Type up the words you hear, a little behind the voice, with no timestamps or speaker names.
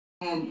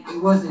And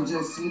it wasn't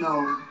just,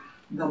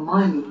 the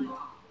money,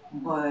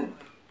 but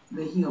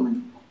the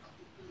healing.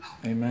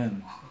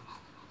 Amen.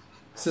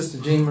 Sister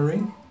Jean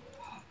Marie.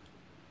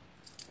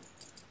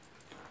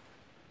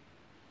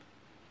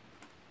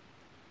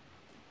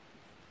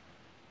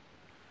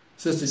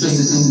 Sister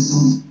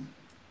Jean.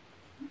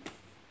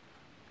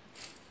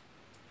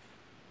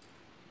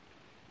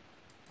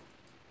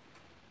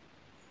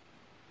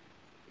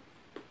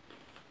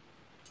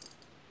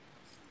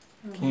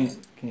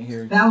 Can't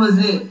hear you. That was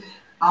it.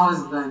 I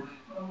was done.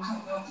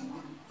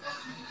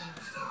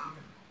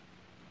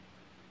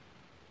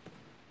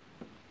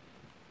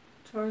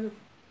 Try to.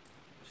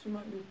 She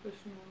might be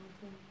pushing on the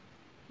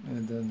phone.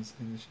 It doesn't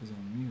say that she's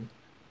on mute.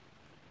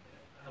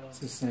 It's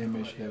the same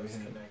issue that we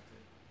had.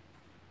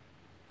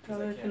 Tell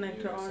her to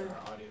connect her audio.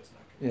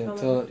 Yeah,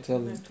 tell her.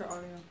 Connect her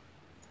audio.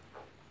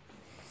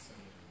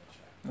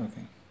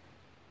 Okay.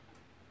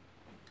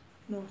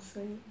 No,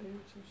 say it there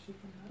so she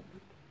can have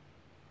it.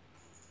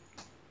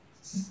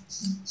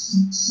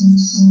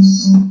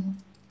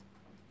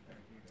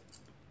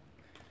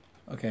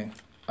 Okay.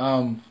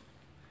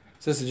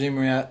 Sister Jean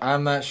Marie,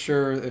 I'm not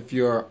sure if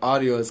your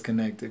audio is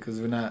connected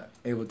because we're not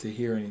able to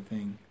hear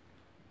anything.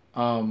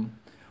 But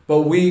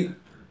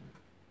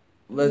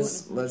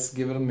let's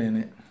give it a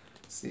minute.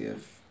 See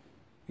if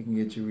we can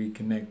get you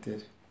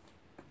reconnected.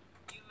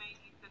 You may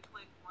need to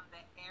click on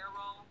the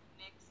arrow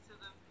next to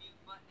the mute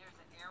button. There's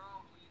an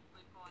arrow. When you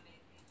click on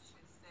it, it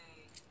should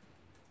say,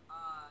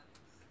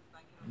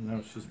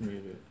 No, she's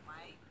muted.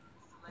 Mic.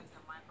 Select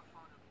the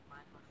microphone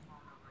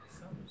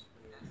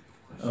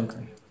or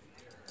Okay.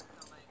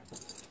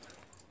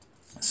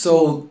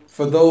 So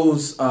for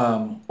those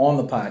on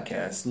the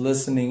podcast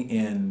listening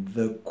in,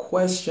 the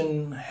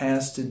question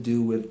has to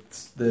do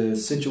with the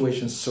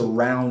situation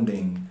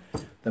surrounding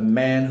the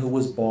man who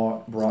was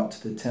brought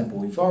to the temple.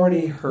 We've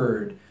already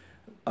heard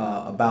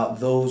about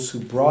those who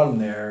brought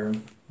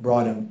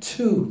him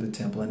to the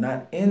temple and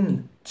not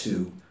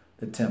into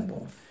the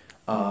temple.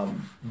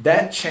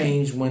 That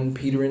changed when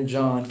Peter and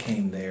John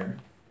came there.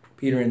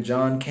 Peter and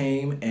John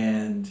came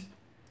and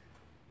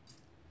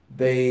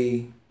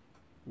they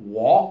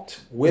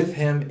walked with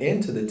him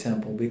into the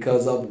temple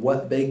because of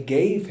what they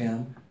gave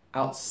him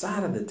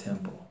outside of the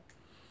temple.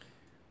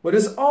 But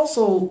it's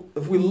also,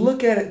 if we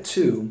look at it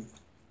too,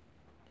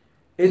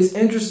 it's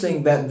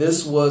interesting that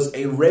this was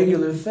a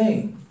regular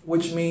thing,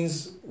 which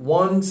means,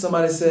 one,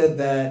 somebody said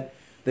that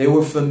they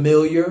were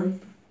familiar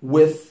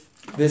with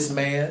this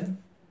man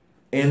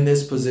in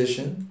this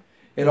position.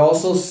 It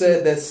also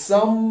said that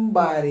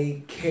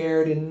somebody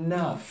cared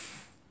enough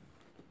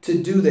to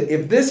do that.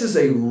 If this is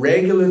a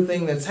regular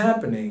thing that's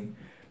happening,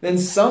 then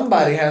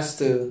somebody has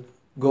to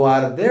go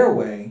out of their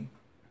way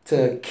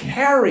to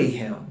carry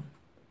him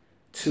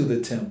to the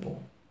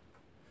temple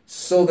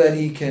so that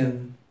he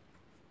can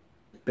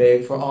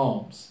beg for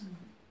alms.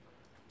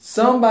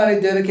 Somebody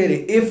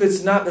dedicated, if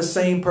it's not the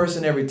same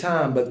person every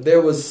time, but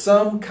there was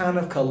some kind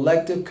of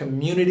collective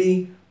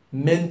community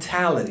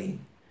mentality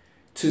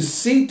to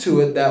see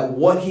to it that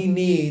what he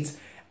needs,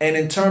 and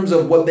in terms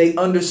of what they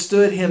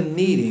understood him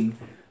needing,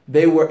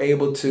 they were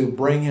able to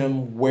bring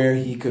him where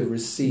he could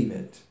receive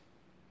it.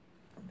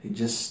 They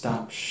just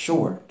stopped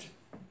short.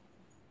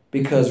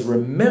 Because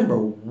remember,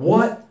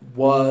 what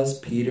was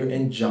Peter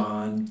and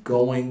John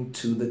going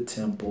to the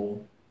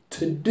temple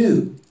to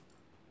do?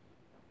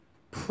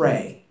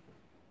 Pray.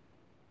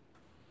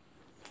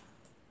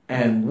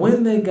 And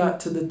when they got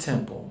to the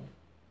temple,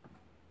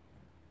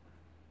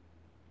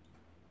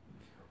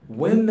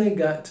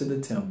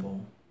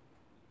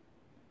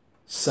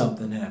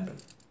 something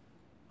happened.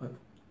 What?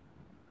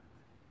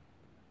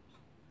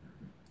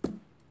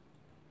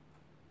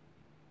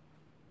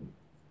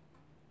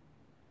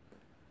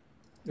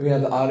 Do we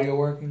have the audio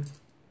working?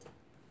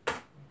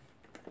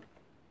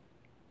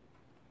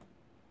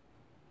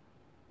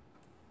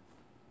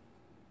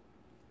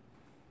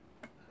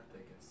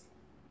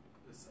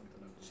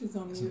 She's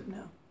on mute now.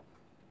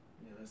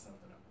 Yeah, there's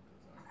something up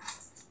with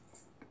this.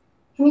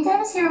 Can you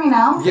guys hear me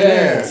now?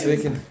 Yes, we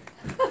can.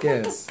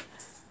 Yes.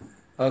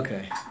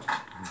 Okay.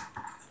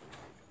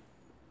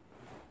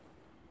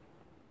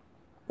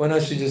 Well, no,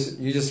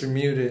 you just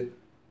muted.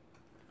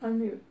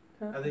 Unmute.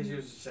 I think she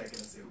was just checking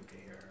to see if we can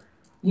hear her.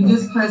 You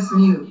just press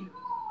mute.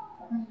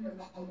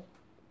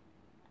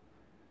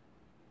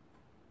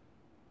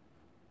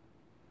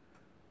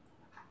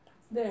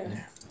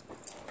 There.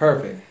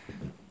 Perfect.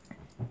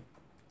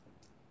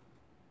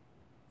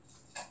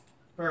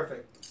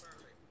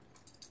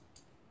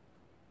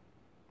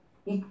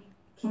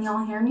 Can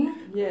y'all hear me?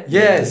 Yes.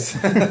 Yes.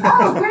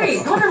 Oh,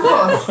 great. Wonderful.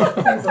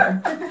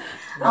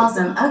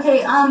 Awesome.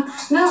 Okay.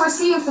 No, we're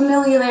seeing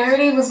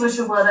familiarity was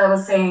what I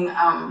was saying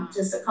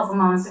just a couple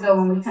moments ago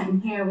when we couldn't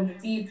hear with the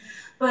feed.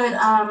 But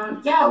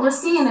yeah, we're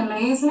seeing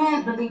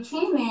amazement. But they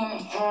came there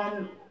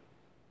and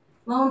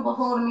lo and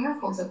behold, a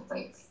miracle took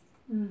place.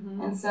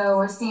 Mm-hmm. And so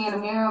we're seeing a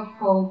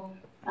miracle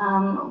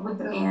with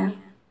the man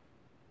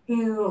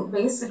who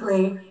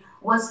basically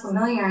was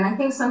familiar. And I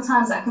think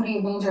sometimes that can be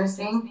a dangerous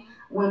thing.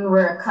 when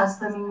we're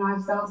accustoming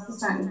ourselves to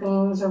certain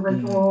things or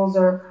rituals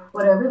or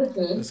whatever the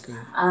case.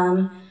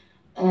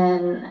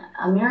 And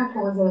a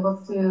miracle was able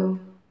to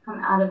come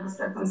out of the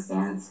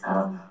circumstance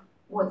of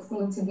what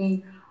seemed to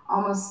be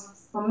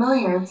almost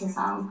familiar to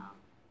some.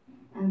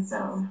 And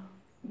so,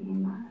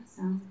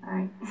 all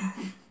right.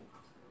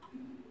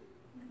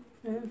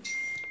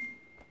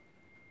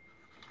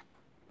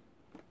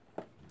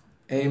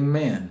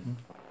 Amen.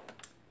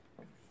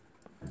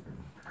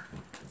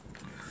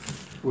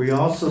 We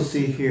also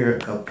see here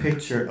a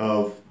picture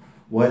of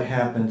what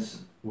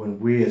happens when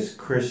we as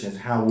Christians,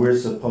 how we're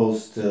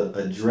supposed to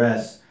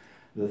address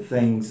the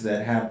things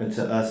that happen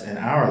to us in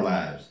our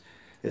lives.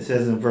 It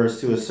says in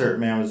verse 2, a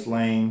certain man was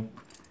lame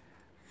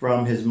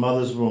from his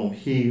mother's womb.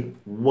 He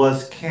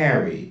was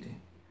carried,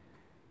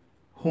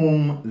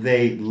 whom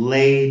they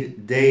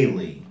laid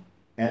daily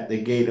at the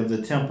gate of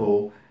the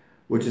temple,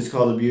 which is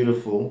called the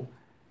Beautiful,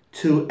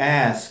 to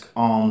ask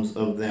alms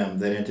of them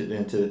that entered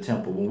into the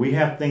temple. When we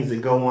have things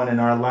that go on in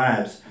our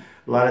lives,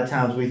 a lot of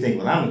times we think,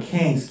 well, I'm a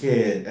king's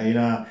kid.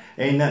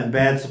 Ain't nothing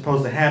bad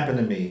supposed to happen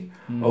to me.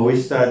 Mm-hmm. Or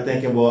we start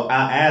thinking, well,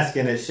 I'll ask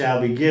and it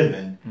shall be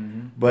given.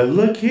 Mm-hmm. But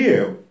look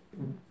here,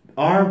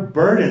 our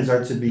burdens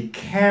are to be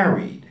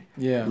carried,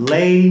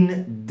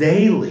 laid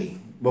daily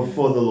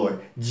before the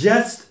Lord,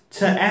 just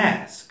to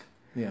ask,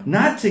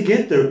 not to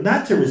get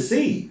not to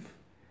receive.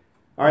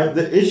 All right,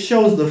 it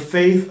shows the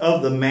faith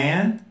of the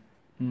man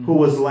who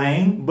was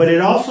lame, but it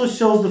also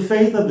shows the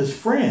faith of his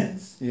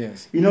friends.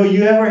 Yes.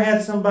 You ever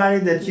had somebody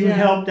that you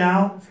helped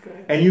out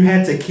and you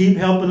had to keep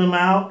helping them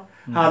out?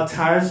 How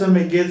tiresome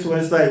it gets when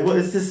it's like, well,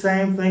 it's the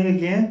same thing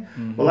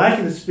again. Well, I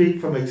can speak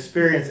from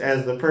experience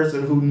as the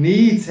person who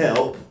needs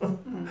help,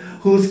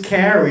 who's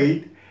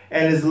carried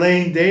and is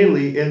laying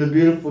daily in the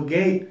Beautiful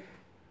gate,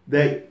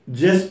 that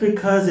just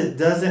because it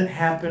doesn't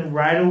happen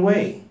right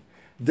away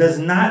does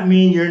not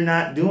mean you're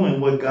not doing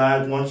what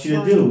God wants you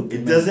to do.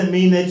 It doesn't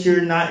mean that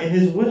you're not in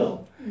his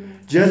will.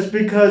 Just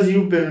because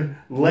you've been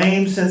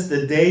lame since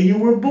the day you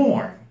were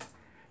born,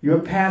 your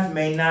path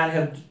may not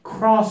have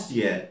crossed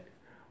yet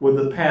with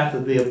the path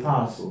of the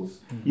apostles.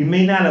 You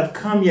may not have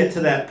come yet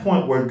to that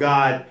point where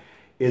God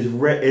is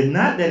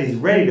not that he's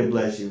ready to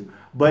bless you,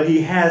 but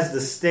he has the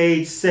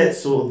stage set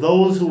so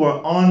those who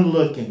are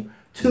onlooking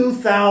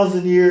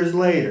 2,000 years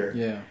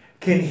later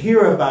can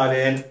hear about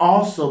it and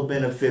also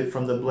benefit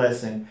from the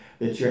blessing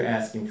that you're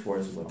asking for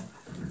as well.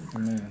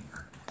 Amen.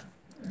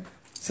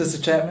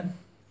 Sister Chapman?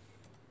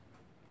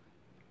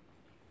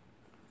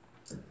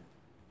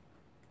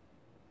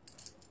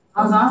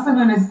 I was also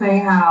going to say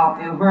how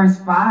in verse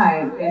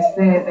 5 it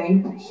said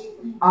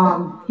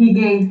he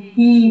gave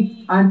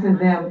heed unto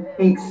them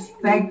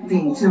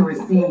expecting to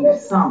receive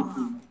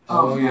something.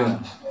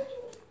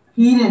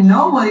 He didn't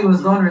know what he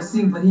was going to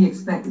receive, but he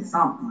expected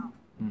something.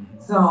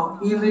 So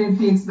even if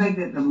he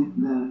expected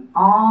the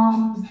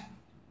alms,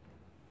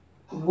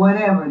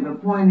 whatever, the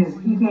point is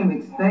he came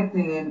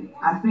expecting, and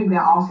I think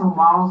that also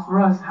models for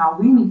us how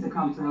we need to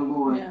come to the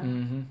Lord.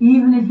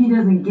 Even if he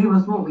doesn't give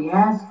us what we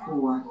ask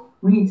for,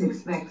 we need to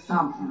expect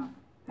something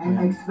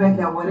and expect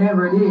that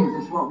whatever it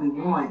is what we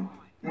want.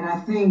 And I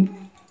think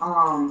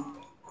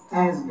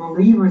as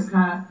believers,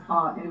 kind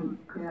of in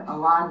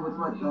aligned with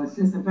what the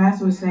assistant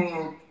pastor was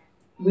saying,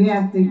 we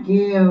have to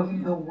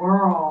give the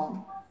world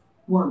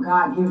what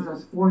God gives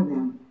us for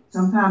them.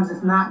 Sometimes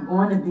it's not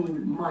going to be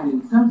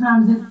money.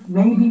 Sometimes it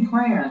may be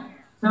prayer.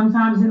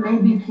 Sometimes it may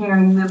be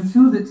carrying them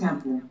to the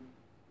temple.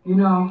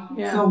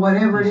 So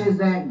whatever it is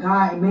that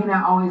God, it may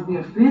not always be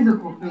a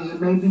physical thing.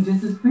 It may be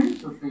just a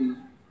spiritual thing.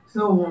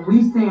 So when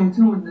we stay in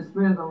tune with the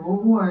Spirit of the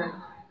Lord,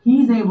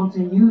 he's able to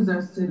use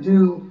us to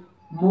do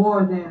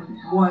more than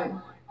what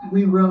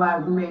we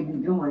realize we may be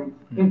doing.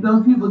 If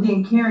those people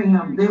didn't carry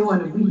him, he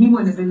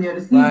wouldn't have been there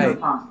to see the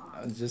apostle.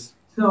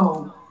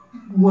 So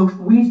if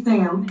we stay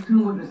in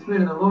tune with the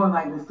Spirit of the Lord,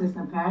 like the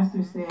assistant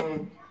pastor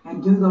said,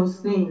 and do those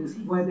things,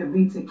 whether it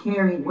be to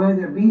carry,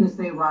 whether it be to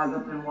say rise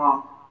up and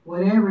walk,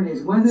 whatever it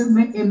is, whether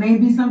it may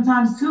be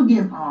sometimes to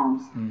give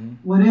alms,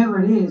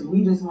 whatever it is,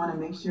 we just want to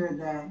make sure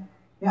that,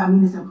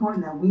 it's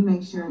important that we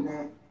make sure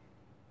that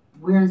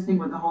we're in sync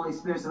with the Holy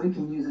Spirit so he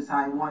can use us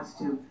how he wants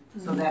to,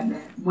 so that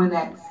when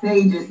that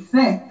stage is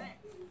set,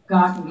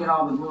 God can get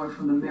all the glory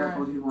from the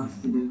miracles he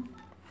wants to do.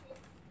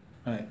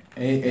 All right.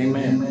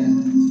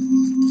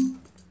 Amen.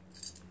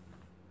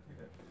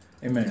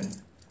 Amen.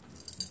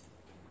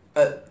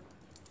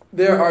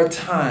 There are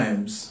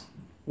times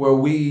where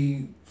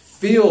we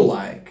feel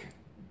like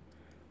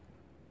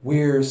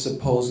we're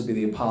supposed to be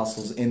the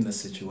apostles in the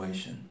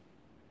situation.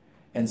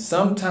 And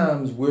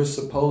sometimes we're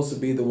supposed to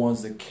be the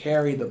ones that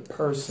carry the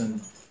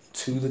person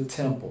to the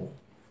temple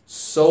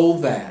so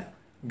that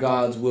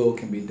God's will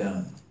can be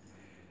done.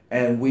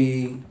 And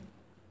we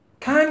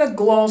kind of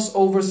gloss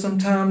over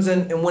sometimes.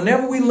 And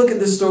whenever we look at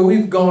this story,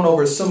 we've gone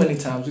over it so many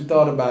times. We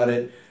thought about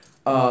it,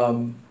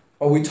 or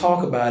we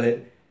talk about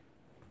it,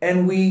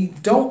 and we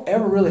don't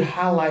ever really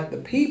highlight the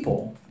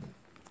people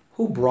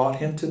who brought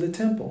him to the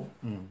temple.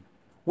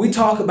 We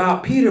talk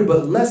about Peter,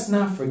 but let's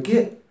not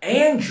forget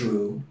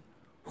Andrew,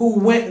 who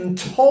went and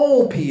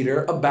told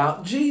Peter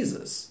about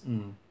Jesus.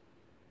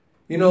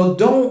 You know,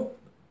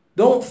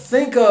 don't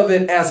think of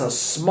it as a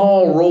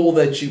small role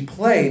that you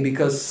play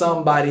because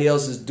somebody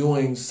else is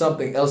doing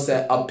something else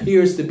that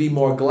appears to be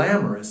more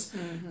glamorous.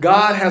 Mm-hmm.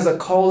 God has a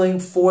calling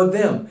for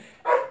them.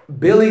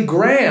 Billy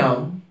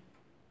Graham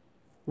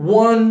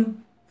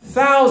won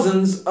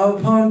thousands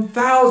upon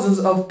thousands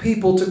of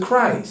people to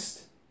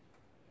Christ,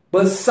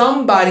 but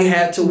somebody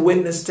had to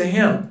witness to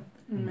him.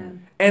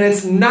 Amen. And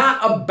it's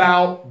not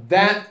about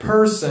that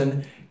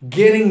person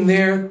getting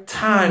their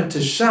time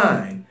to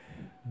shine.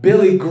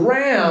 Billy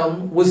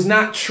Graham was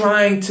not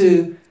trying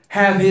to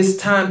have his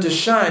time to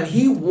shine.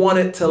 He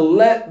wanted to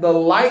let the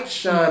light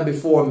shine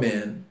before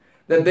men,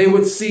 that they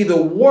would see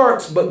the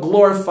works but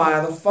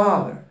glorify the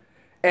Father.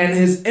 And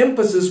his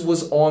emphasis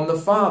was on the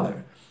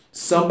Father.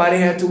 Somebody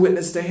had to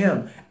witness to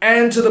him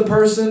and to the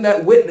person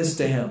that witnessed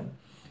to him.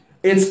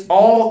 It's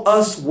all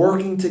us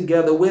working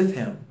together with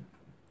him.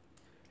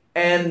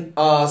 And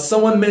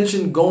someone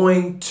mentioned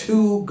going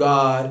to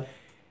God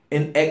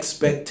in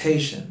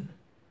expectation.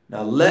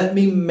 Now, let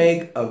me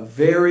make a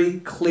very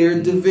clear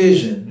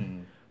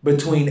division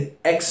between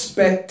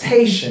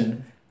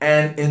expectation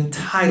and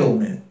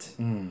entitlement.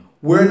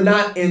 We're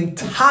not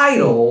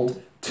entitled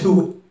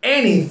to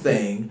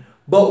anything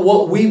but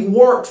what we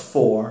worked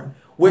for,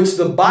 which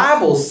the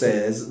Bible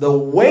says the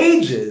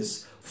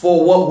wages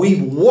for what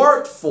we've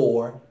worked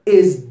for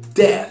is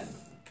death.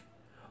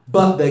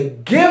 But the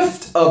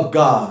gift of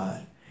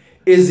God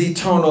is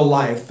eternal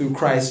life through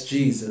Christ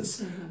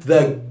Jesus.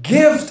 The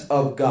gift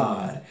of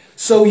God.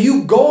 So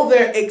you go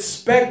there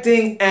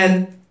expecting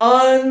an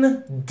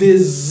undeserved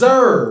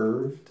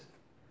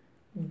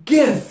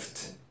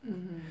gift.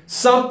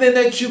 Something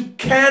that you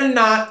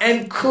cannot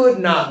and could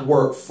not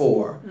work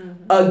for.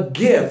 A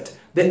gift.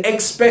 The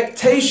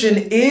expectation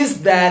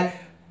is that,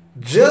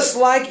 just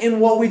like in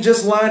what we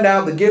just lined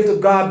out, the gift of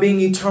God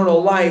being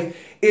eternal life,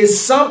 is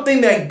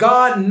something that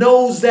God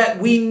knows that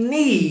we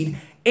need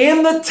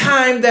in the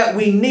time that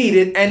we need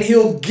it, and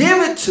he'll give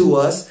it to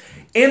us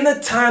in the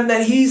time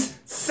that he's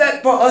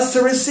set for us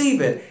to receive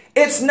it.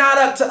 It's not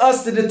up to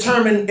us to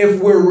determine if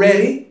we're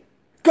ready.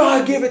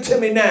 God, give it to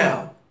me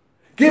now.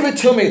 Give it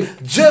to me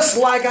just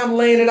like I'm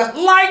laying it out,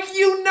 like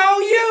you know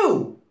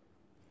you.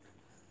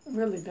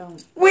 Really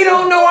don't. We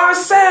don't know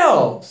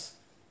ourselves.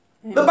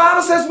 Yeah. The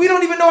Bible says we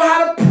don't even know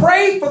how to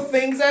pray for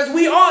things as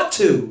we ought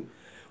to.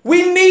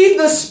 We need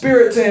the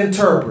Spirit to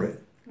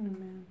interpret.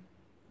 Amen.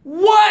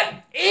 What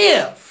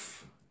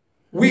if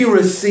we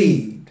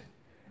received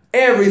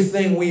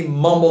everything we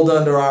mumbled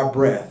under our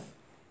breath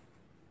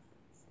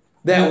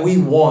that we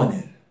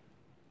wanted?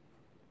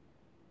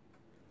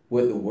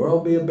 Would the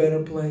world be a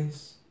better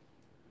place?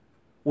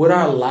 Would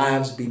our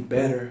lives be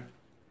better?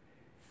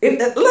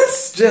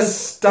 Let's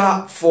just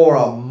stop for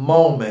a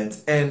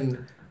moment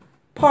and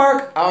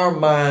park our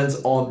minds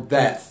on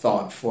that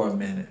thought for a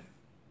minute.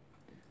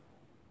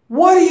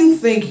 What do you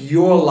think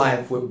your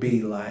life would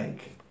be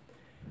like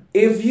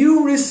if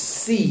you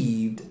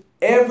received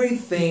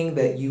everything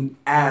that you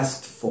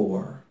asked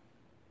for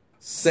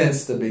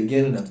since the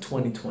beginning of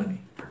 2020?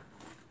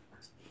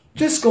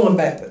 Just going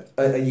back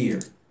a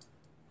year.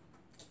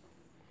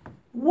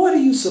 What do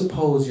you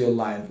suppose your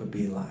life would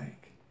be like?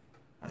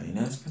 I mean,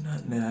 that's for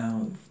not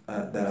now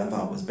that I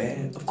thought was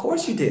bad. Of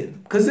course you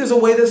didn't, because there's a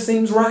way that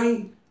seems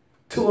right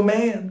to a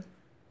man.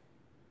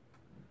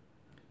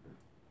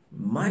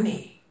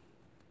 Money.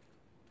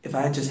 If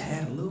I just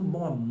had a little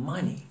more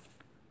money.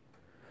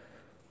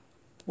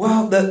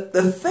 Well,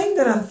 the thing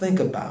that I think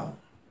about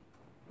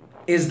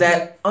is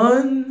that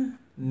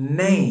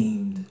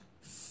unnamed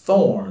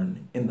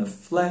thorn in the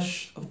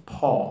flesh of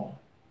Paul,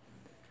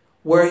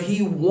 where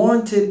he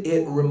wanted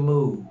it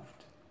removed.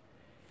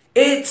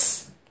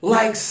 It's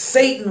like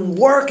Satan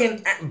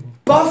working,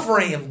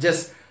 buffering him,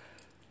 just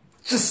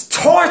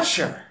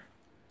torture.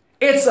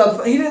 He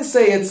didn't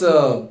say it's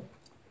a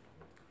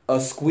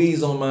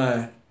squeeze on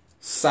my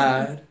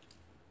side.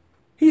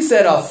 He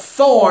said a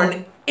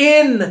thorn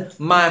in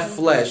my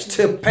flesh,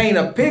 to paint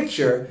a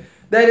picture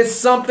that it's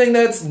something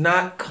that's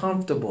not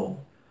comfortable.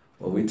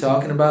 What we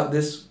talking about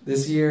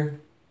this year?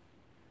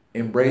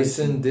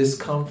 Embracing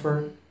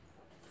discomfort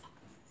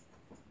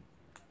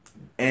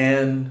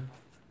and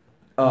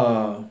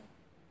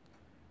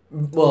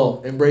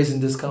embracing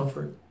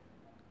discomfort.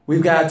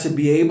 We've got to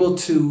be able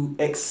to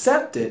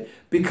accept it,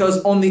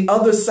 because on the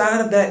other side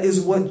of that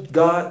is what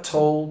God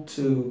told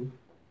to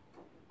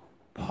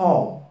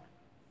Paul.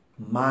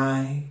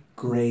 My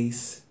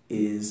grace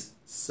is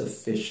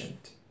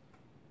sufficient.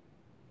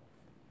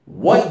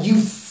 What you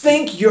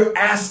think you're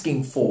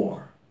asking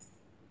for,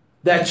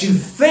 that you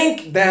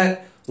think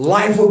that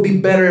life would be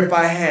better if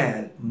I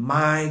had,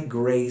 my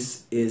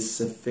grace is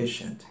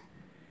sufficient.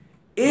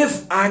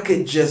 If I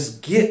could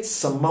just get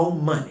some more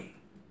money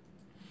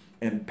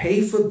and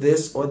pay for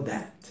this or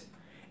that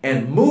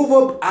and move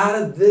up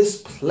out of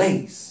this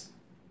place,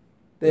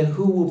 then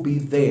who will be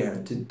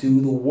there to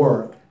do the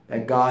work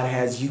that God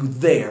has you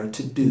there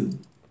to do?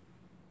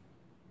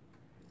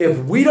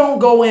 If we don't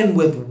go in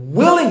with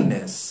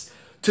willingness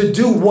to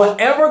do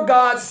whatever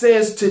God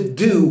says to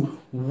do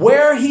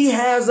where he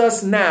has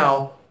us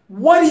now,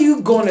 What are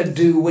you going to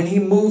do when he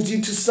moves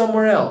you to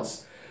somewhere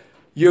else?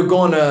 You're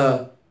going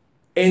to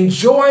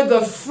enjoy the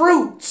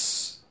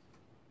fruits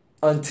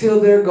until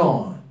they're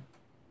gone.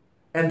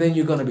 And then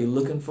you're going to be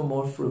looking for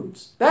more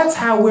fruits. That's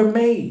how we're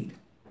made.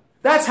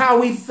 That's how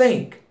we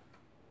think.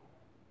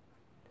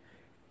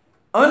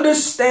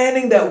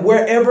 Understanding that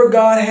wherever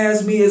God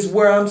has me is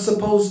where I'm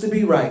supposed to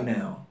be right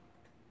now.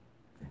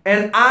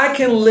 And I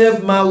can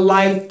live my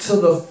life to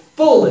the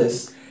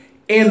fullest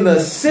in the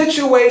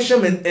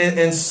situation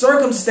and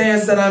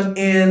circumstance that I'm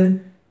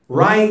in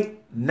right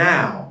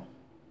now.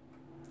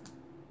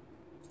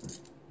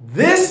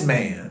 This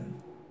man,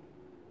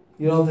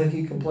 you don't think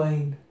he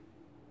complained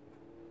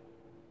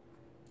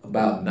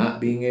about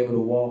not being able to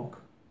walk?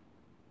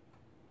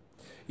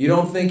 You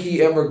don't think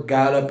he ever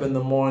got up in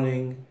the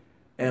morning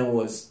and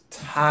was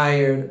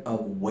tired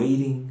of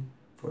waiting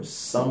for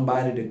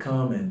somebody to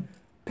come and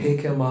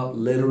pick him up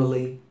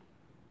literally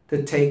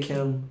to take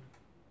him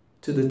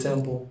to the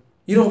temple?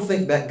 You don't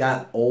think that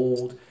got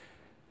old?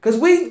 Because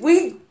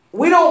we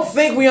don't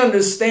think we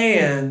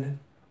understand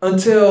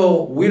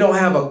until we don't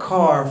have a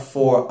car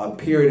for a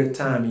period of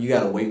time. You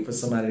got to wait for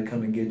somebody to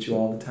come and get you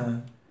all the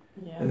time.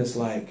 Yeah. And it's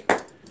like,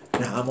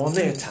 now I'm on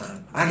their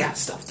time. I got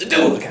stuff to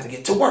do. I got to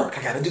get to work.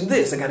 I got to do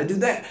this. I got to do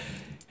that.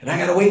 And I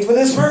got to wait for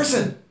this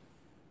person.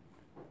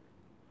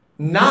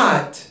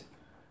 Not,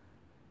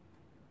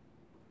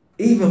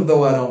 even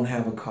though I don't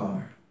have a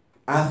car,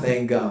 I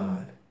thank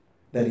God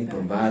that he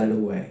provided a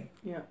way.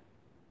 Yeah.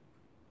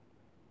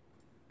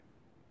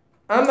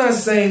 I'm not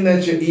saying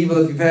that you're evil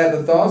if you've had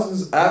the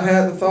thoughts. I've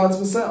had the thoughts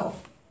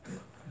myself.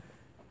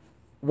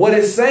 What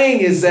it's saying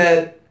is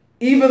that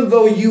even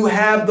though you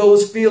have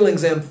those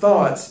feelings and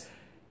thoughts,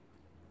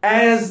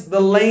 as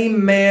the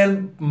lame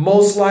man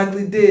most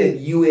likely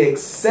did, you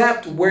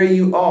accept where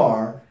you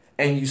are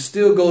and you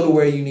still go to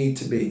where you need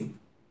to be.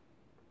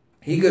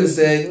 He could have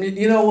said,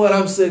 you know what,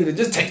 I'm sick of it.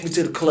 Just take me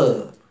to the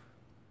club.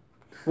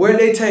 Where'd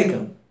they take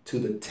him? To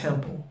the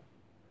temple.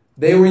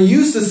 They were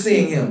used to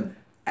seeing him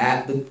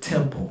at the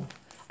temple,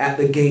 at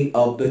the gate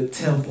of the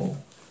temple,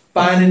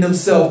 finding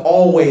himself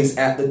always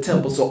at the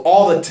temple. So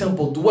all the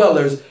temple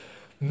dwellers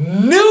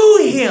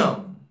knew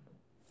him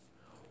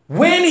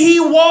when he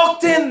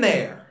walked in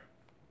there.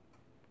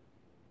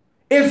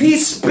 If he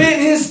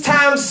spent his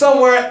time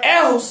somewhere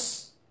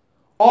else,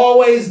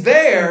 always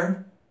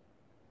there,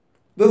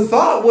 the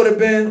thought would have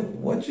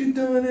been, what you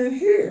doing in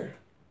here?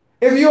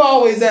 If you're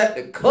always at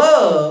the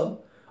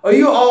club, or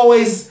you're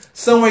always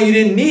somewhere you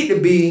didn't need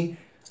to be,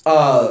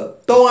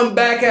 throwing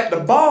back at the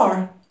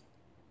bar,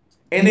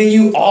 and then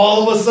you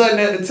all of a sudden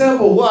at the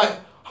temple,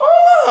 what?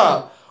 Hold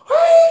up!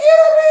 Why you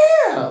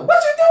get up here?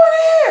 What you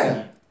doing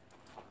here?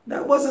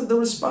 That wasn't the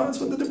response.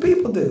 What did the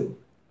people do?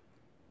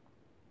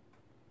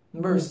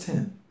 Verse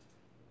 10.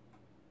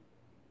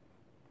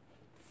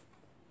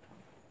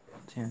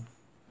 10.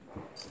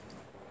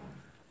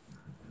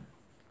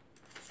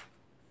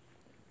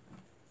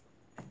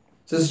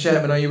 Sister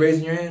Chapman, are you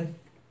raising your hand?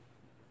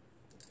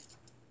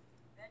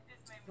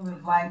 It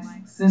was like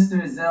Sister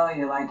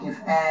Azalea, like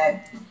if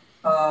at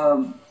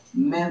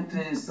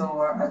Memphis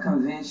or a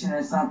convention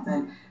or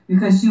something,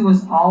 because she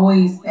was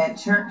always at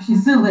church. She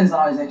still is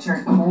always at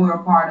church, but when we were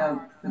part of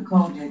the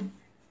Kojic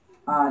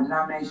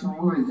denomination,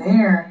 when we were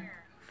there,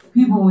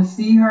 people would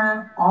see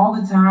her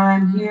all the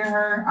time, hear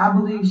her. I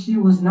believe she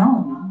was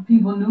known.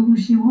 People knew who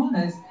she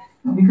was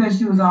because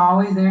she was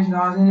always there. She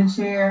was always in a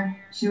chair.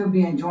 She would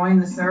be enjoying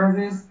the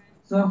service.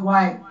 So if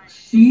like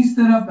she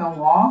stood up and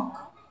walked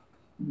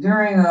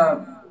during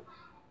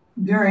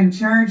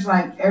church,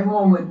 like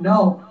everyone would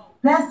know,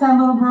 that's that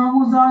little girl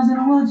who's always in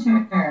a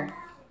wheelchair.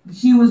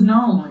 She was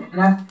known.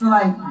 And I feel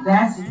like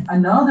that's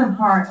another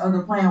part of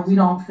the plan we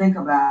don't think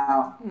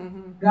about.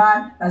 Mm-hmm.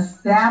 God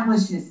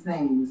establishes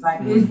things.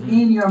 Like it's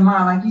in your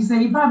mind. Like you said,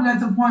 he probably got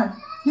to the point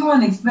he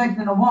wasn't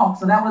expecting to walk.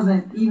 So that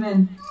wasn't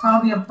even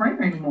probably a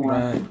prayer anymore.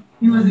 Right.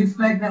 He was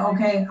expecting,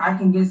 okay, I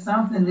can get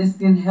something. This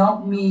can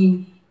help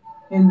me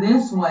in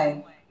this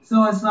way.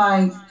 So it's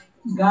like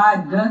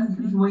God does,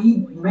 when he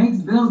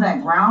builds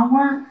that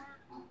groundwork,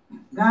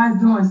 God's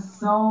doing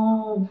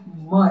so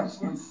much,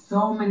 and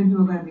so many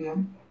people are going to be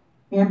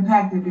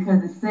impacted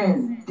because it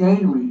says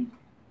daily.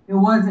 It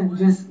wasn't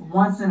just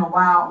once in a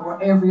while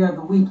or every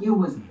other week. It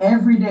was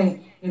every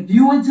day. If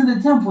you went to the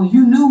temple,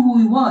 you knew who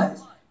he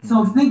was.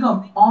 So think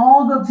of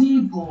all the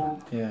people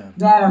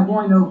that are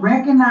going to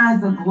recognize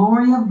the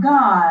glory of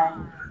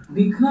God,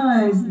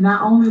 because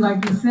not only,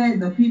 like you said,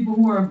 the people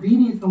who are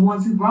obedient, the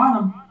ones who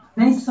brought him,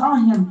 they saw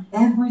him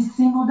every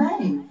single day.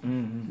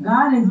 Mm-hmm.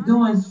 God is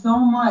doing so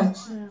much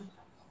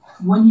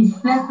when he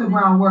sets the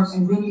groundwork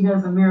and then he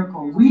does a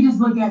miracle. We just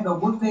look at the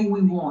one thing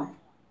we want.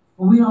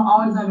 But we don't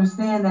always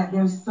understand that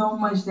there's so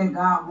much that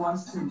God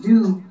wants to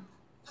do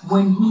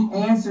when he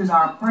answers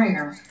our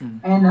prayer. Mm-hmm.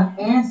 And the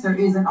answer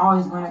isn't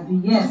always going to be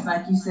yes.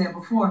 Like you said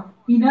before,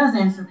 he does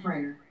answer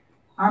prayer.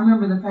 I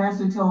remember the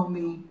pastor told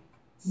me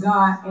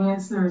God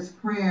answers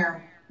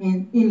prayer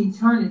in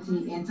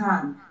eternity, in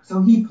time.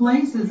 So he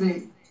places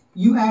it.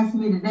 You asked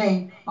me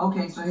today,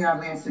 okay, so here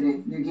I've answered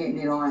it. You're getting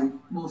it on,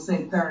 we'll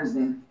say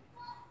Thursday.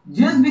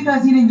 Just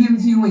because he didn't give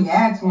it to you when you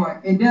asked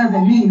for it, it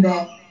doesn't mean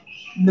that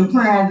the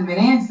prayer hasn't been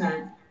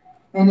answered.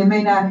 And it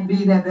may not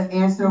be that the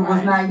answer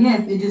was not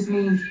yes. It just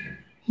means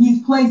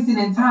he's placed it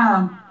in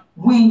time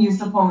when you're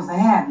supposed to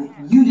have it.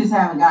 You just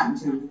haven't gotten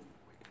to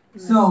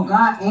it. So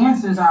God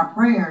answers our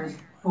prayers,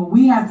 but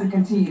we have to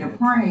continue to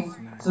pray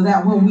so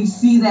that when we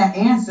see that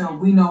answer,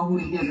 we know who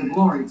to give the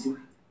glory to.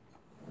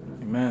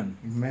 Amen.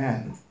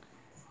 Amen.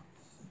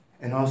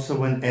 And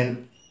also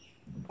and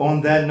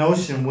on that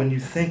notion, when you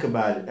think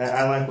about it,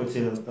 I like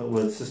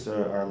what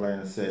Sister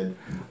Arlena said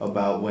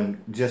about when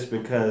just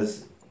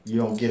because you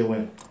don't get it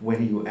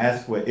when you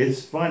ask for it.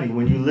 It's funny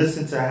when you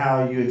listen to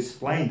how you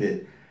explained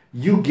it.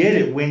 You get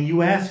it when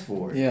you ask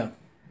for it. Yeah.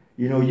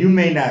 You know, you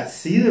may not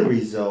see the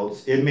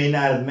results. It may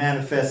not have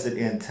manifested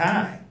in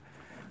time.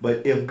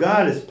 But if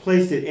God has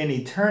placed it in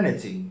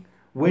eternity,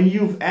 when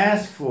you've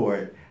asked for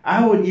it,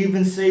 I would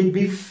even say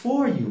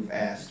before you've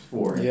asked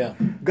for it, Yeah.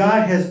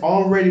 God has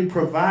already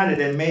provided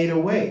and made a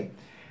way.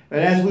 And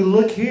as we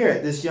look here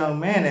at this young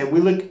man, and we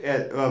look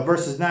at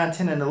verses 9,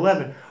 10, and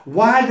 11,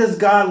 why does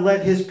God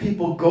let his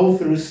people go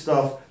through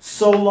stuff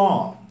so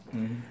long?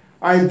 Mm-hmm.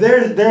 All right,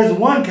 there's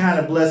one kind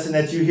of blessing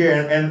that you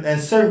hear, and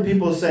certain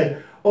people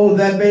say, oh,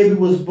 that baby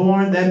was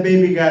born, that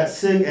baby got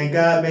sick, and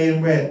God made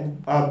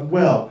him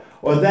well.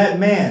 Or that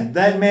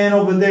man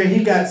over there,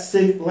 he got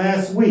sick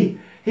last week.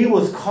 He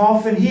was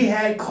coughing, he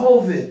had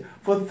COVID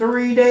for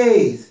 3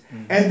 days,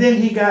 and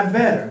then he got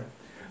better.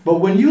 But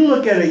when you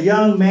look at a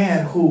young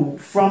man who,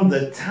 from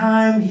the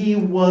time he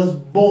was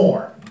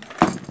born,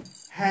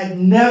 had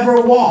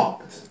never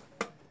walked,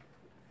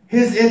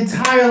 his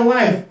entire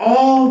life,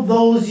 all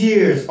those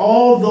years,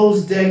 all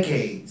those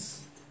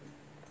decades,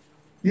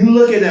 you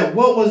look at that,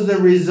 what was the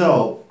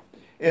result?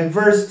 In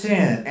verse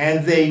 10,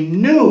 and they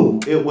knew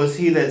it was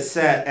he that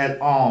sat at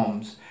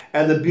alms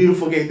at the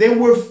beautiful gate. They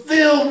were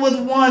filled with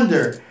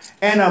wonder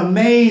and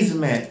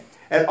amazement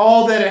at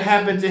all that had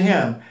happened to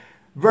him.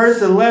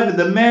 Verse 11,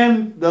 the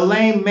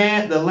lame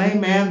man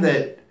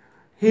that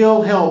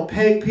healed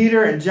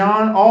Peter and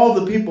John, all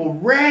the people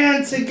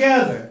ran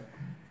together.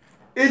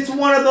 It's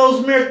one of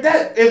those miracles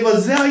that if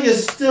Azalea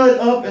stood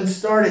up and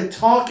started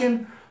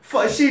talking,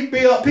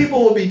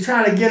 people would be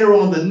trying to get her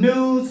on the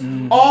news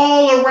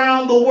all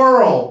around the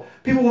world.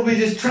 People would be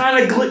just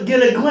trying to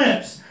get a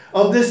glimpse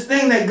of this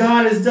thing that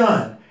God has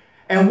done.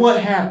 And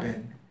what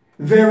happened?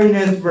 Very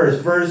next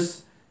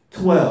verse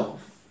 12.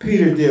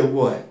 Peter did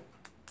what?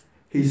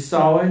 He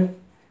saw it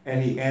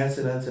and he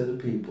answered unto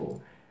the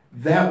people.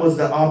 That was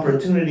the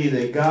opportunity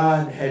that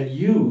God had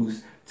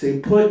used to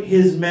put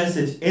his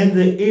message in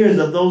the ears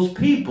of those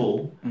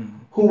people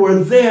who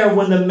were there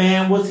when the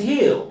man was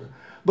healed.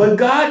 But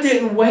God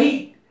didn't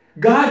wait.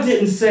 God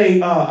didn't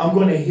say, I'm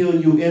going to heal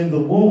you in the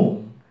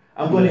womb.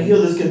 I'm going to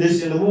heal this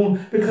condition in the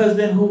womb, because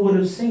then who would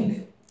have seen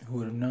it? Who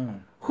would have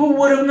known? Who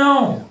would have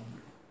known?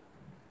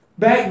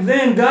 Back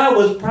then, God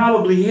was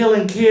probably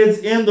healing kids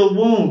in the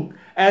womb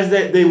as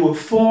that they would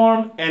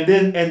form and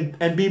then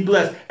and be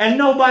blessed. And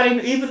nobody,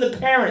 even the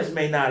parents,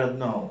 may not have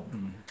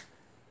known.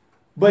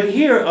 But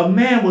here, a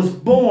man was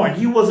born.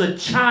 He was a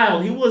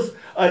child. He was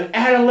an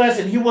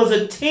adolescent. He was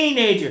a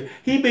teenager.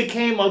 He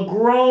became a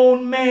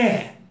grown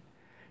man.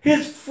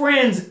 His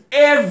friends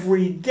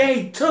every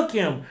day took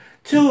him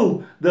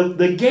to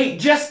the gate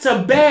just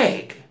to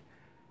beg.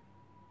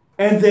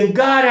 And then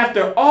God,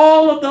 after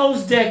all of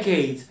those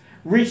decades,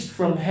 reached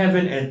from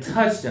heaven and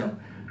touched him.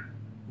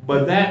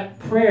 But that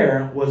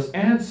prayer was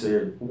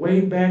answered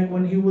way back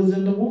when he was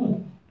in the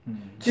womb.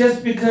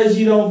 Just because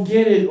you don't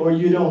get it or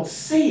you don't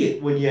see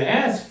it when you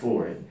ask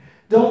for it,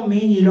 don't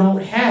mean you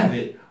don't have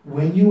it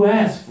when you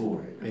ask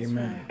for it.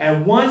 Amen.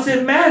 And once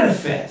it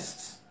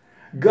manifests,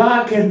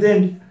 God can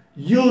then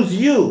use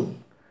you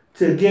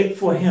to get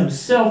for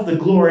himself the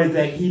glory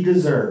that he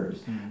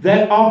deserves.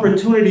 That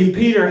opportunity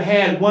Peter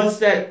had, once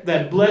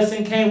that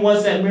blessing came,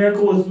 once that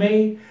miracle was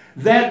made,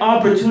 that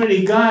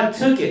opportunity, God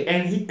took it,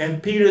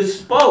 and Peter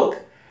spoke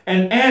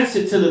and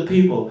answered to the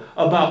people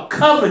about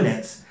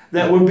covenants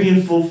that were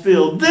being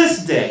fulfilled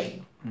this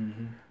day.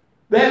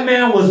 That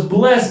man was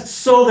blessed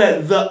so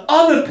that the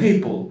other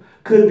people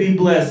could be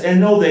blessed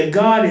and know that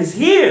God is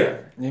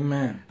here.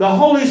 Amen. The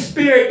Holy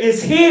Spirit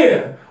is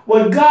here.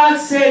 What God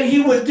said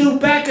he would do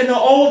back in the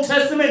Old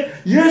Testament,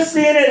 you're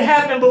seeing it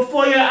happen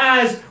before your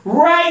eyes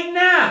right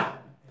now.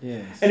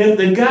 Yes. And if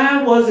the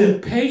guy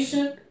wasn't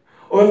patient,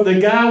 or if the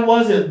guy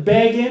wasn't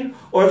begging,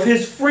 or if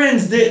his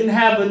friends didn't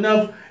have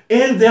enough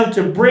in them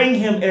to bring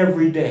him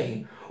every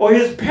day, or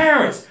his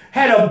parents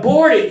had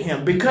aborted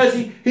him because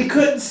he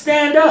couldn't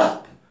stand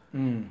up.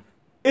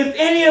 If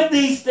any of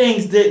these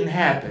things didn't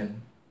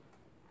happen,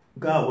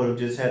 God would have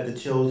just had to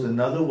choose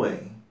another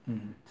way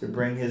to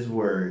bring his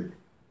word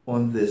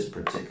on this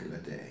particular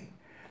day.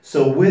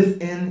 So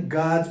within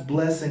God's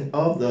blessing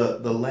of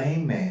the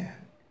lame man,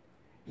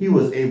 he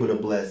was able to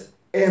bless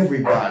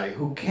everybody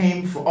who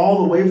came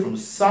all the way from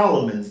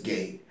Solomon's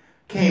gate,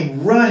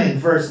 came running,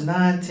 verse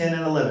 9, 10,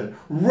 and 11,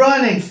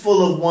 running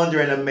full of wonder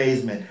and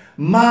amazement,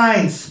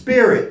 mind,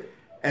 spirit,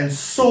 and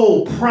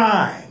soul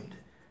primed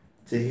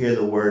to hear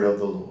the word of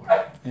the Lord.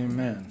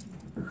 Amen.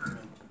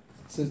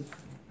 So,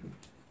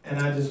 And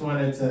I just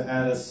wanted to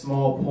add a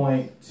small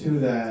point to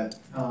that,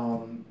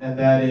 and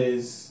that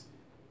is,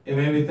 it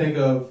made me think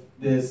of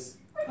this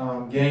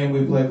game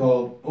we play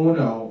called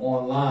Uno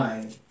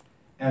online.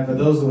 And for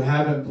those who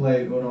haven't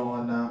played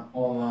Uno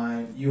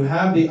online, you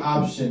have the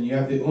option, you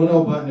have the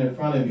Uno button in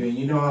front of you, and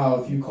you know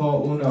how if you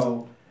call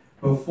Uno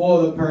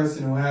before the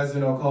person who has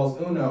Uno calls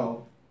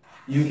Uno,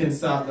 you can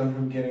stop them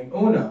from getting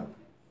Uno.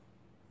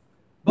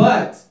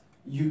 But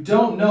you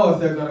don't know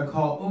if they're going to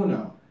call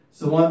Uno.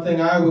 So one thing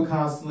I would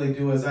constantly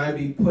do is I'd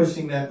be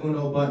pushing that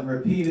Uno button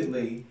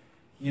repeatedly,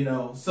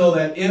 so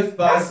that if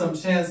by some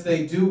chance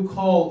they do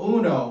call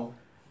Uno,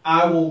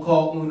 I will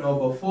call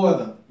Uno before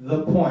them.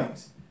 The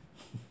point.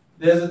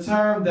 There's a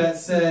term that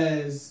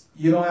says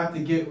you don't have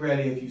to get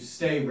ready if you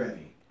stay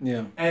ready.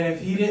 yeah. And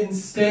if he didn't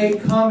stay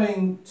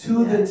coming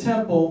to the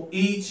temple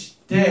each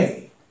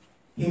day,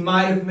 he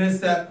might have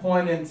missed that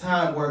point in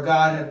time where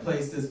God had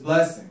placed his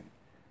blessing.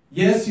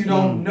 Yes, you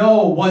don't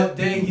know what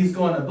day he's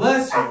going to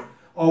bless you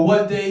or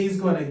what day he's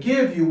going to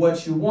give you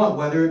what you want,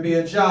 whether it be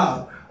a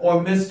job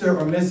or Mr.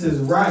 or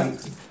Mrs. Right.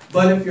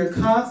 But if you're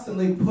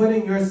constantly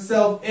putting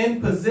yourself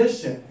in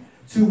position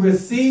to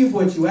receive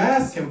what you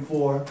ask him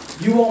for,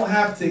 you won't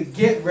have to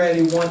get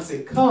ready once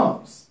it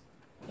comes.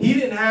 He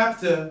didn't have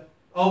to,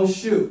 oh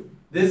shoot,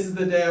 this is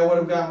the day I would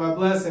have got my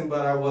blessing,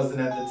 but I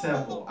wasn't at the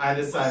temple. I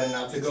decided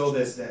not to go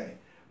this day.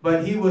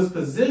 But he was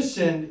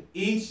positioned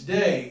each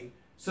day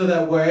so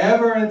that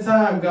wherever in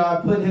time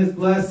God put his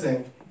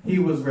blessing, he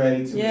was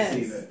ready to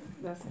receive it.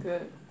 That's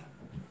good.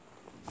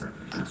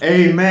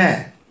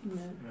 Amen.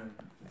 Amen.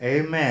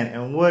 Amen.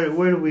 And where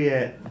are we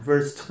at?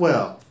 Verse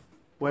 12.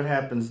 What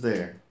happens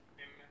there?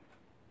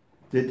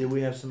 Did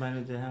we have somebody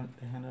with their hand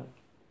up?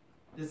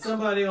 Did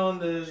somebody on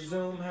the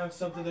Zoom have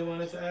something they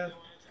wanted to add?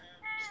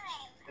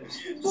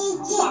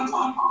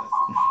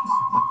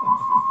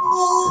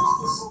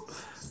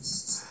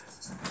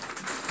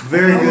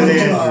 Very good,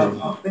 Andrew.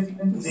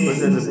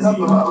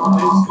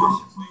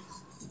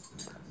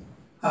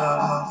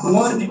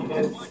 One is,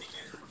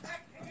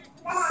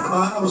 the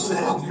Bible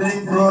said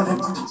they brought him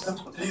to the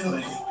temple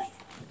daily.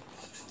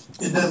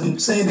 It doesn't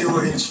say they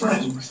were his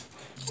friends.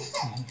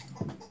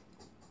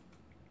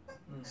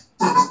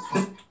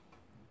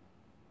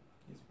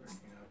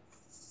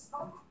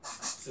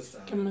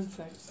 Sister Come Arlena's and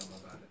say. something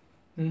about it.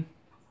 Hmm?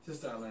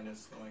 Sister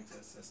Arlena's going to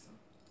assist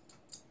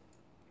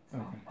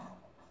him. Okay.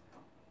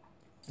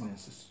 And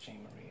this is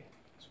Jane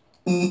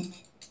Marie.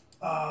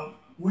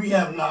 We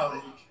have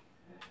knowledge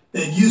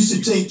that used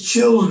to take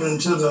children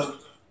to the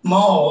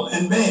mall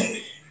and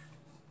beg.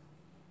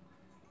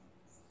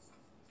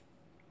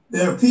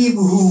 There are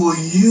people who will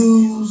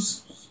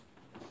use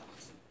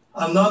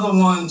another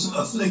one's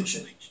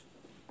affliction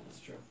That's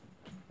true.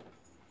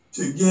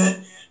 to get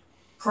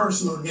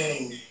personal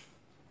gain.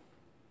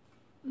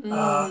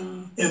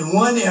 In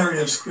one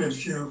area of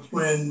scripture,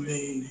 when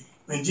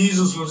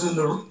Jesus was in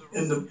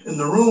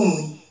the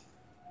room,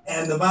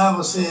 and the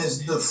Bible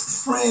says the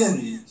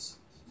friends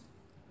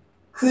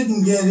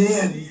couldn't get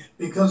in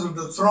because of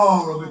the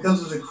throng or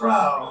because of the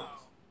crowd.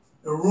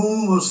 The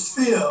room was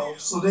filled,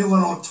 so they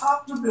went on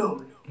top of the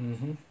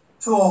building,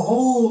 to a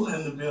hole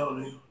in the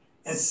building,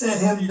 and set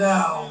him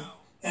down,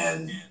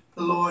 and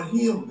the Lord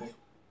healed him.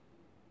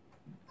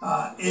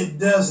 It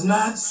does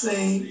not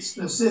say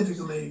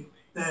specifically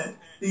that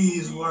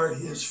these were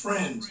his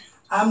friends.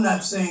 I'm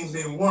not saying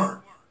they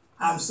weren't.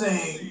 I'm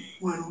saying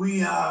when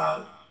we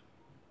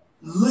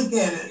look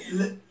at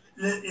it,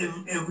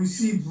 if we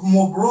see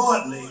more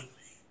broadly,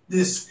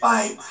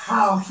 despite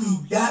how he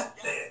got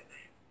there,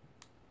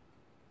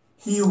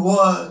 he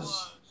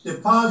was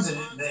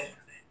deposited there.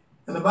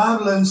 And the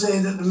Bible doesn't say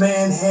that the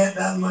man had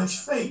that much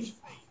faith.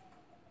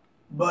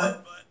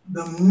 But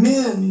the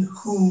men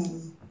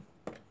who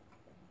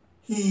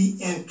he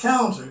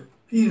encountered,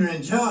 Peter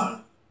and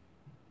John,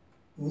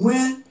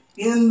 went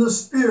in the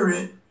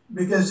Spirit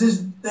because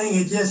this thing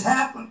had just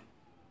happened.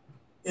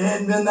 It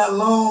hadn't been that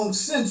long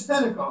since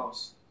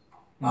Pentecost.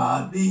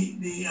 The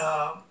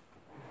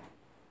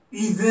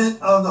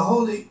event of the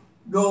Holy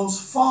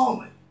Ghost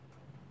falling.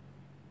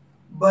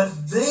 But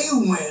they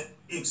went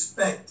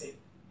expecting.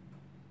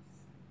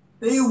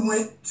 They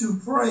went to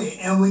pray.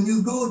 And when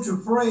you go to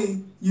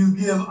pray, you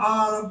give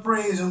honor,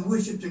 praise, and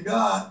worship to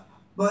God.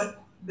 But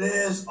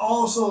there's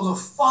also the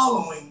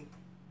following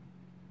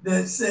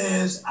that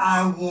says,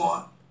 I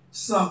want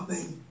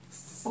something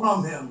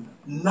from him.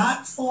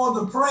 Not for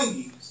the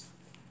praise,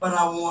 but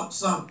I want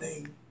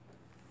something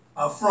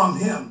from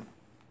him.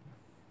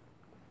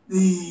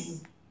 The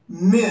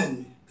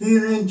men,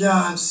 Peter and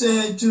John,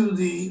 said to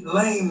the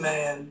lame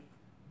man,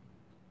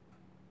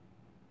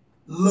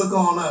 look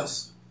on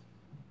us.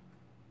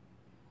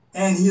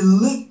 And he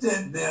looked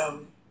at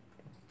them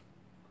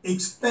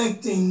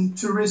expecting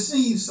to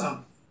receive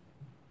something.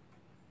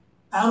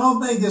 I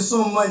don't think it's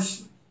so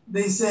much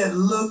they said,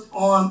 look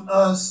on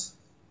us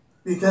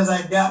because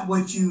I got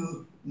what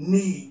you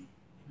need.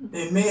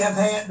 They may have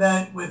had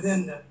that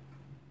within them.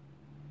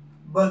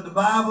 But the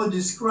Bible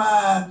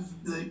describes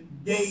the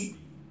gate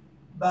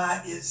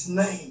by its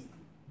name,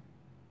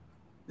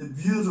 the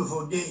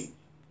beautiful gate.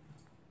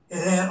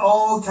 It had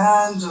all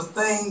kinds of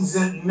things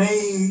that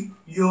made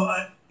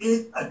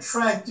it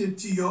attractive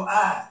to your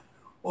eye,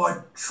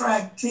 or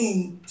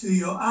attracting to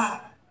your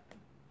eye.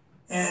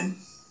 And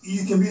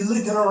you can be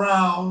looking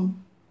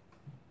around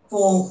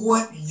for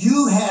what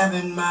you have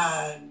in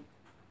mind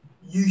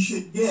you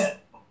should get.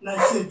 Not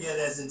should get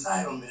as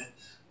entitlement,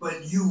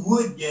 but you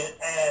would get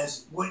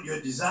as what your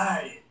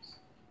desire is.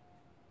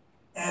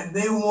 And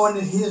they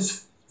wanted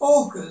his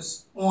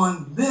focus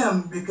on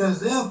them because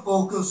their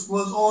focus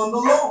was on the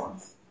Lord.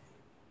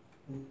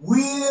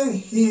 We're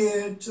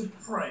here to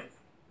pray.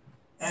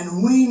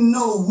 And we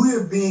know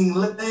we're being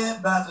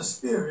led by the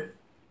Spirit.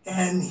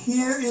 And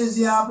here is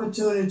the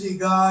opportunity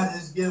God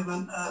has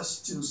given us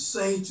to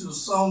say to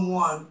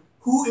someone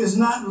who is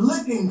not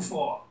looking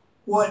for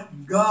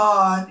what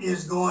God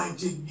is going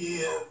to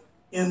give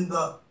in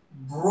the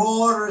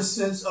broader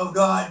sense of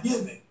God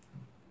giving.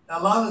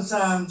 Now, a lot of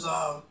times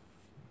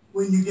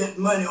when you get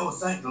money, oh,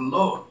 thank the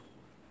Lord.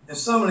 And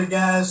some of the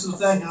guys who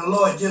thanking the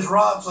Lord just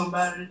robbed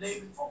somebody the day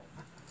before.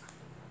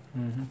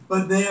 Mm-hmm.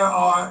 But there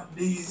are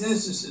these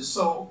instances.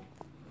 So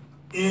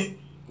it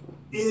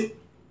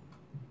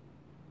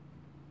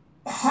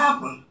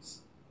happens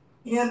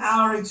in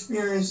our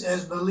experience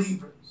as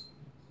believers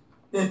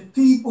that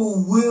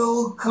people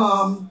will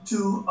come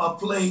to a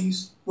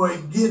place where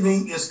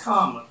giving is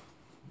common.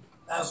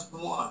 That's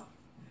one.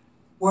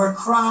 Where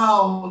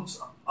crowds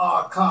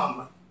are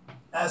common.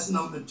 That's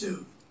number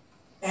two.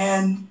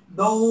 And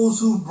those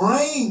who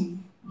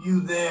bring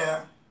you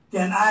there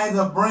can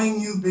either bring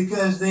you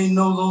because they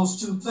know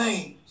those two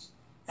things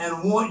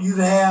and want you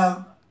to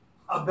have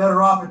a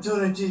better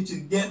opportunity to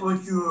get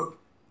what you're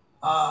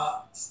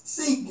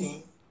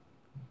seeking,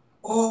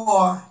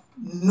 or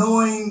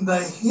knowing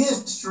the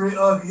history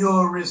of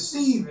your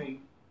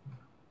receiving,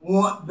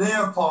 want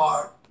their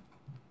part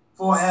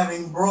for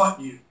having brought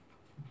you.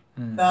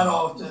 Mm. That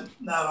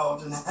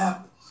often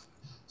happens.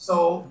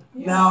 So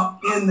now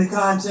in the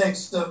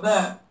context of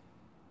that,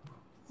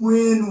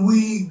 when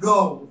we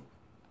go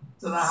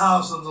to the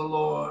house of the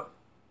Lord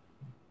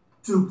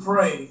to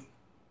pray,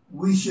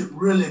 we should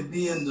really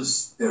be in the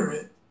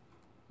spirit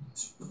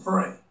to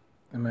pray.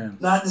 Amen.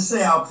 Not to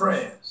say our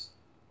prayers,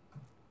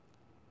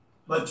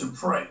 but to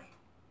pray.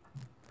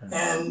 Amen.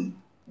 And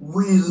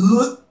we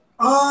look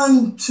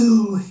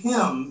unto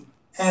him,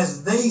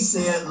 as they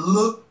said,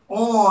 look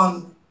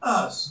on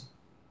us,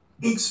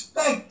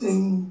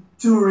 expecting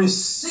to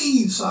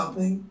receive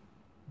something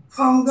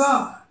from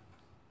God.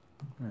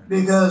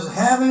 Because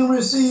having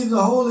received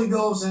the Holy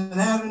Ghost and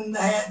having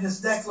had this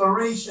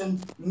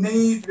declaration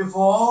made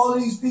before all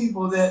these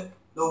people that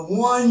the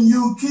one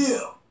you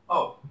kill,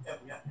 I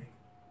forgot that.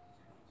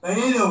 But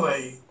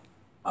anyway,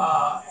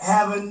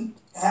 having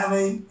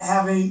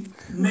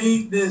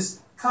made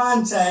this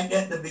contact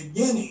at the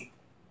beginning,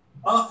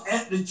 up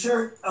at the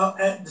church,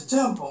 at the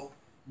temple,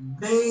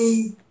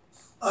 they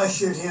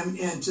ushered him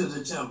into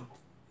the temple.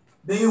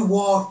 They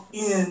walked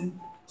into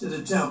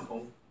the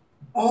temple,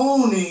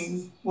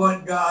 owning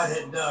what God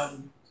had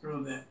done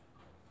through them.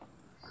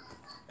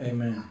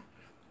 Amen.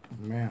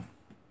 Amen.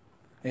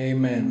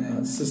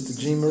 Amen.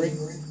 Sister Jean Marie.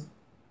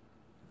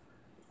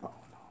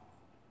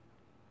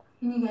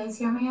 Can you guys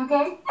hear me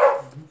okay?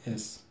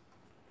 Yes.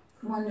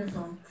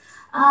 Wonderful.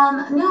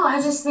 No, I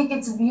just think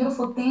it's a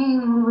beautiful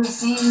thing we're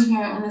seeing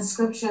here in the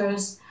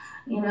scriptures,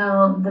 you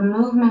know, the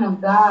movement of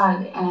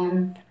God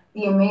and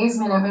the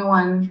amazement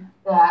everyone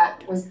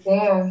that was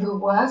there who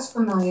was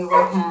familiar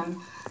with him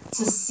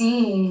to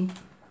see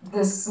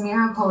this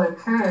miracle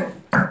occur.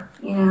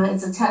 You know,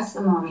 it's a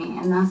testimony,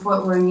 and that's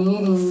what we're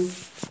needing at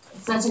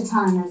such a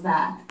time as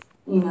that.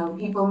 You know,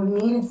 people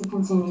needed to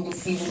continue to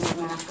see the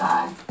movement of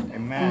God.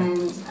 Amen.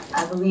 And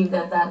I believe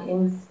that that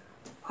is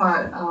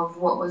part of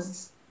what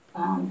was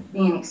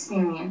being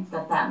experienced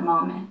at that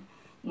moment.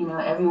 You know,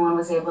 everyone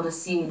was able to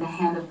see the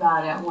hand of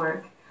God at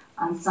work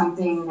on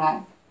something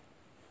that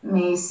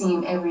may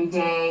seem every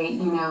day.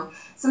 You know,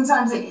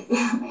 sometimes in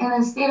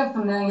a state of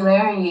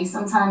familiarity,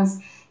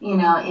 sometimes, you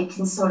know, it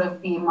can sort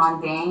of be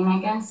mundane, I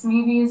guess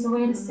maybe is a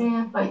way to say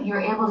it, but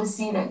you're able to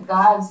see that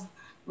God's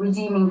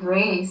redeeming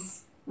grace,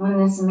 when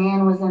this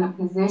man was in a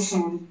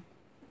position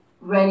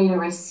ready to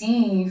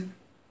receive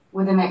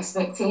with an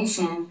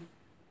expectation,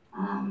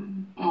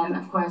 and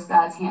of course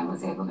God's hand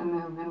was able to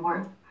move and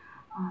work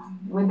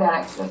with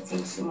that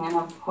expectation, and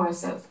of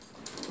course it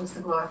was to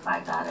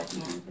glorify God at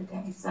the end of the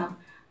day. So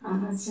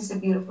it's just a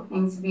beautiful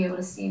thing to be able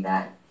to see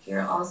that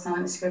here also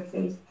in the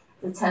scriptures,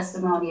 the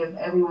testimony of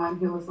everyone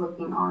who was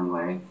looking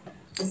onward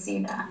to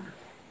see that.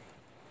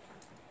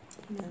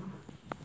 Yeah.